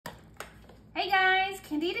Hey guys,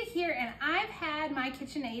 Candida here, and I've had my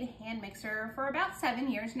KitchenAid hand mixer for about 7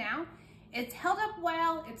 years now. It's held up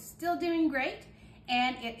well, it's still doing great,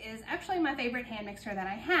 and it is actually my favorite hand mixer that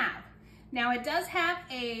I have. Now it does have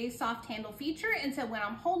a soft handle feature, and so when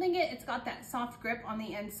I'm holding it, it's got that soft grip on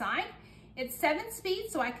the inside. It's 7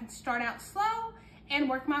 speeds, so I can start out slow and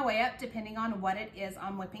work my way up depending on what it is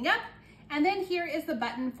I'm whipping up. And then here is the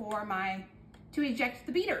button for to eject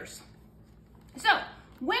the beaters. So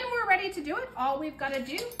when we're ready to do it, all we've got to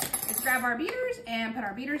do is grab our beaters and put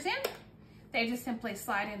our beaters in. They just simply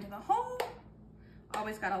slide into the hole.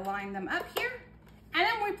 Always got to line them up here. And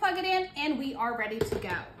then we plug it in and we are ready to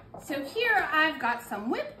go. So here I've got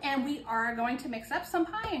some whip and we are going to mix up some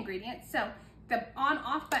pie ingredients. So the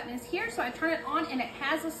on-off button is here, so I turn it on and it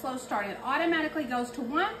has a slow start. It automatically goes to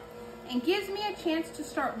 1 and gives me a chance to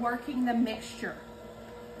start working the mixture.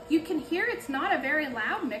 You can hear it's not a very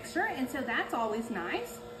loud mixer, and so that's always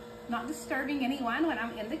nice. Not disturbing anyone when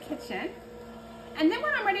I'm in the kitchen. And then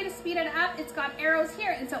when I'm ready to speed it up, it's got arrows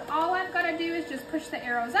here, and so all I've got to do is just push the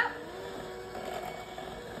arrows up.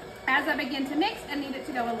 As I begin to mix, I need it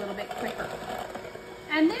to go a little bit quicker.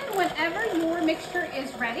 And then whenever your mixture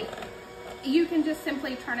is ready, you can just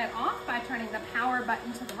simply turn it off by turning the power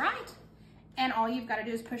button to the right, and all you've got to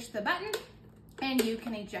do is push the button and you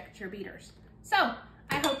can eject your beaters. So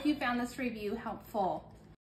I hope you found this review helpful.